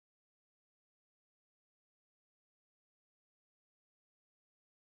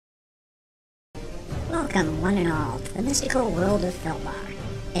Welcome, one and all, to the mystical world of Filbar.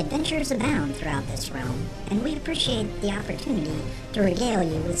 Adventures abound throughout this realm, and we appreciate the opportunity to regale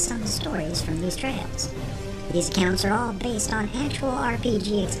you with some stories from these trails. These accounts are all based on actual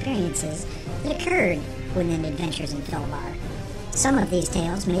RPG experiences that occurred within Adventures in Filbar. Some of these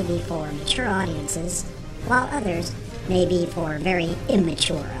tales may be for mature audiences, while others may be for very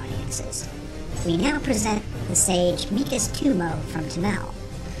immature audiences. We now present the sage Mikas Tumo from Tamel,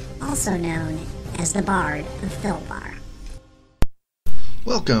 also known as the Bard of Filbar.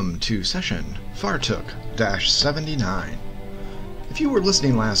 Welcome to session Fartook-79. If you were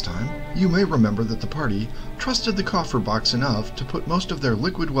listening last time, you may remember that the party trusted the coffer box enough to put most of their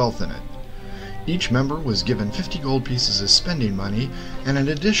liquid wealth in it. Each member was given 50 gold pieces as spending money, and an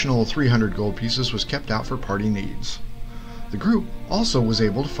additional 300 gold pieces was kept out for party needs. The group also was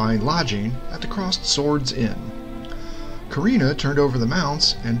able to find lodging at the Crossed Swords Inn. Karina turned over the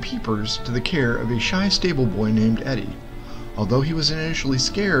mounts and peepers to the care of a shy stable boy named Eddie. Although he was initially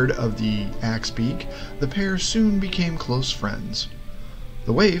scared of the Axebeak, the pair soon became close friends.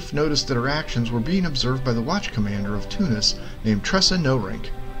 The waif noticed that her actions were being observed by the watch commander of Tunis named Tressa Norink.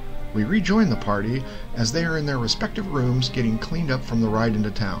 We rejoin the party as they are in their respective rooms getting cleaned up from the ride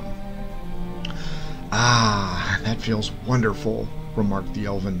into town. "Ah, that feels wonderful," remarked the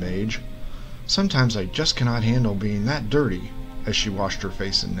elven mage. "Sometimes I just cannot handle being that dirty," as she washed her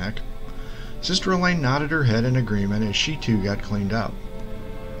face and neck. Sister Elaine nodded her head in agreement as she too got cleaned up.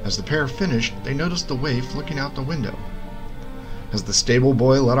 As the pair finished, they noticed the waif looking out the window. "Has the stable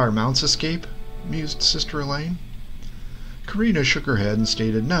boy let our mounts escape?" mused Sister Elaine. Karina shook her head and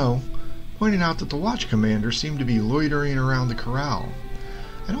stated no, pointing out that the watch commander seemed to be loitering around the corral.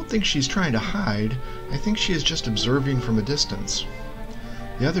 "I don't think she's trying to hide. I think she is just observing from a distance."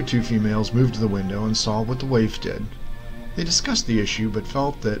 The other two females moved to the window and saw what the waif did. They discussed the issue, but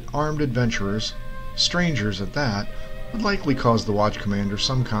felt that armed adventurers, strangers at that, would likely cause the watch commander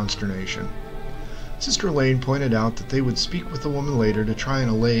some consternation. Sister Elaine pointed out that they would speak with the woman later to try and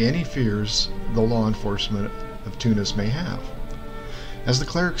allay any fears the law enforcement of Tunis may have. As the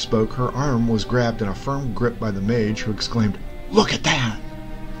cleric spoke, her arm was grabbed in a firm grip by the mage, who exclaimed, "Look at that!"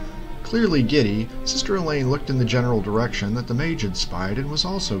 Clearly giddy, Sister Elaine looked in the general direction that the mage had spied and was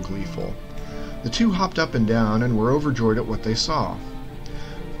also gleeful. The two hopped up and down and were overjoyed at what they saw.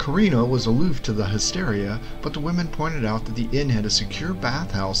 Karina was aloof to the hysteria, but the women pointed out that the inn had a secure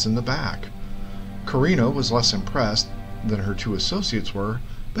bathhouse in the back. Karina was less impressed than her two associates were,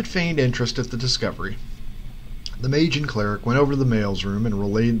 but feigned interest at the discovery. The mage and cleric went over to the mail's room and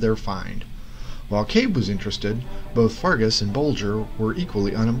relayed their find. While Cabe was interested, both Fargus and Bolger were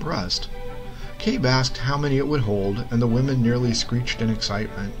equally unimpressed. Cabe asked how many it would hold, and the women nearly screeched in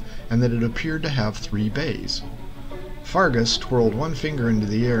excitement, and that it appeared to have 3 bays. Fargus twirled one finger into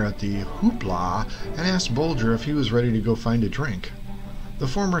the air at the hoopla and asked Bolger if he was ready to go find a drink. The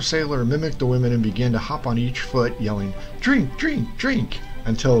former sailor mimicked the women and began to hop on each foot, yelling, "Drink, drink, drink,"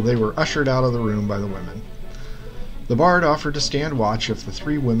 until they were ushered out of the room by the women. The bard offered to stand watch if the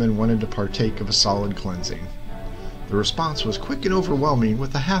 3 women wanted to partake of a solid cleansing. The response was quick and overwhelming,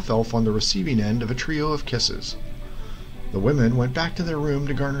 with the half-elf on the receiving end of a trio of kisses. The women went back to their room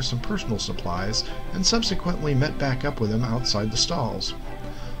to garner some personal supplies, and subsequently met back up with him outside the stalls.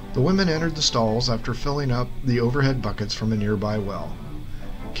 The women entered the stalls after filling up the overhead buckets from a nearby well.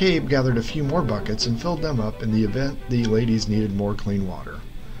 Cabe gathered a few more buckets and filled them up in the event the ladies needed more clean water.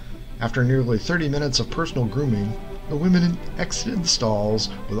 After nearly 30 minutes of personal grooming, the women exited the stalls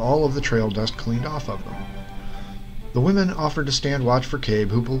with all of the trail dust cleaned off of them. The women offered to stand watch for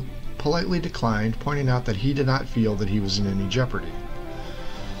Cabe, who politely declined, pointing out that he did not feel that he was in any jeopardy.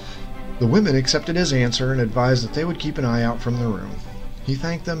 The women accepted his answer and advised that they would keep an eye out from the room. He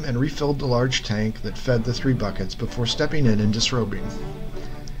thanked them and refilled the large tank that fed the 3 buckets before stepping in and disrobing.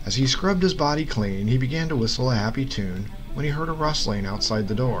 As he scrubbed his body clean, he began to whistle a happy tune when he heard a rustling outside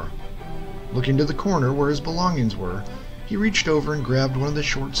the door. Looking to the corner where his belongings were, he reached over and grabbed one of the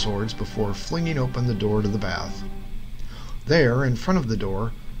short swords before flinging open the door to the bath. There, in front of the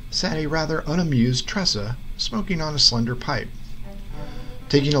door, sat a rather unamused Tressa, smoking on a slender pipe.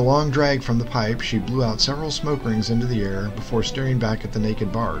 Taking a long drag from the pipe, she blew out several smoke rings into the air before staring back at the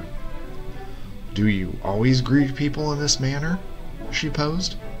naked bard. "Do you always greet people in this manner?" she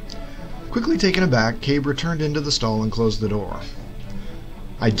posed. Quickly taken aback, Cabe returned into the stall and closed the door.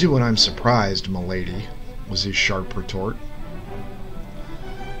 "I do when I'm surprised, m'lady," was his sharp retort.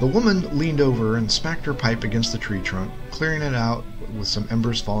 The woman leaned over and smacked her pipe against the tree trunk, clearing it out with some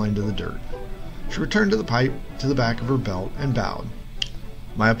embers falling to the dirt. She returned the pipe to the back of her belt and bowed.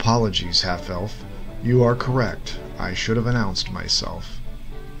 "My apologies, half-elf. You are correct. I should have announced myself."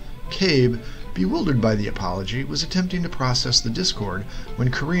 Cabe bewildered by the apology, was attempting to process the discord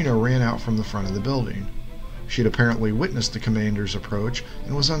when Karina ran out from the front of the building. She had apparently witnessed the commander's approach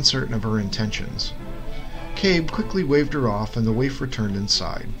and was uncertain of her intentions. Cabe quickly waved her off, and the waif returned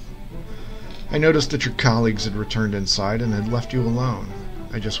inside. "I noticed that your colleagues had returned inside and had left you alone.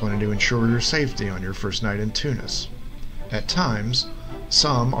 I just wanted to ensure your safety on your first night in Tunis. At times,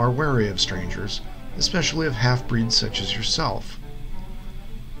 some are wary of strangers, especially of half-breeds such as yourself."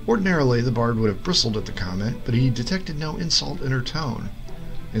 Ordinarily, the bard would have bristled at the comment, but he detected no insult in her tone.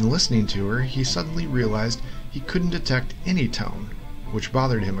 In listening to her, he suddenly realized he couldn't detect any tone, which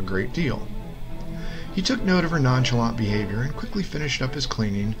bothered him a great deal. He took note of her nonchalant behavior and quickly finished up his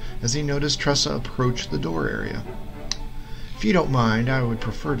cleaning as he noticed Tressa approach the door area. "If you don't mind, I would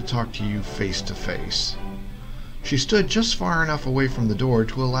prefer to talk to you face to face." She stood just far enough away from the door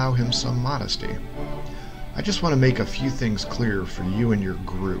to allow him some modesty. "I just want to make a few things clear for you and your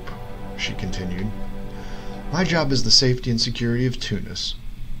group," she continued. "My job is the safety and security of Tunis.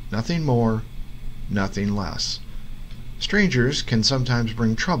 Nothing more, nothing less. Strangers can sometimes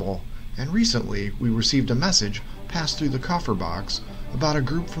bring trouble, and recently we received a message passed through the coffer box about a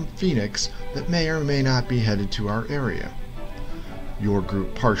group from Phoenix that may or may not be headed to our area. Your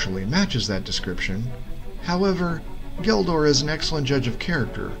group partially matches that description. However, Geldor is an excellent judge of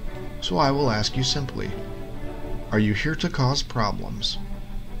character, so I will ask you simply, are you here to cause problems?"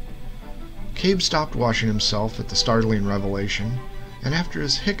 Cabe stopped washing himself at the startling revelation, and after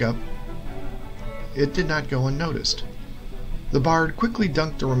his hiccup, it did not go unnoticed. The bard quickly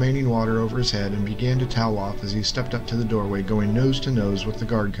dunked the remaining water over his head and began to towel off as he stepped up to the doorway, going nose to nose with the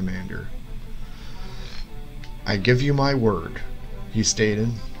guard commander. "I give you my word," he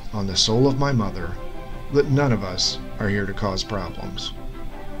stated, "on the soul of my mother, that none of us are here to cause problems."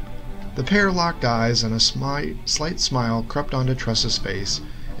 The pair locked eyes, and a slight smile crept onto Tressa's face,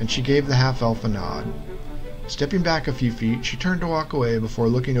 and she gave the half-elf a nod. Stepping back a few feet, she turned to walk away before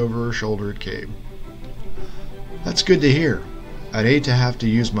looking over her shoulder at Cabe. "That's good to hear. I'd hate to have to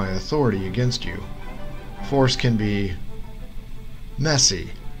use my authority against you. Force can be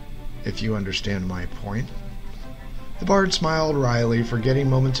messy, if you understand my point." The bard smiled wryly, forgetting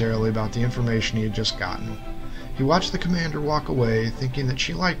momentarily about the information he had just gotten. He watched the commander walk away, thinking that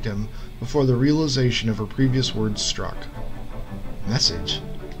she liked him, before the realization of her previous words struck. "Message?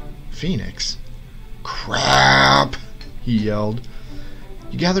 Phoenix? Crap!" he yelled.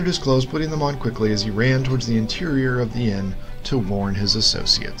 He gathered his clothes, putting them on quickly as he ran towards the interior of the inn to warn his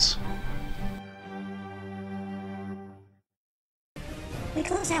associates. We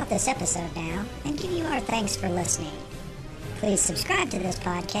close out this episode now and give you our thanks for listening. Please subscribe to this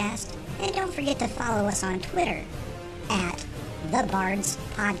podcast and don't forget to follow us on Twitter at The Bards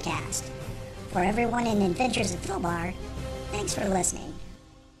Podcast. For everyone in Adventures of Filbar, thanks for listening.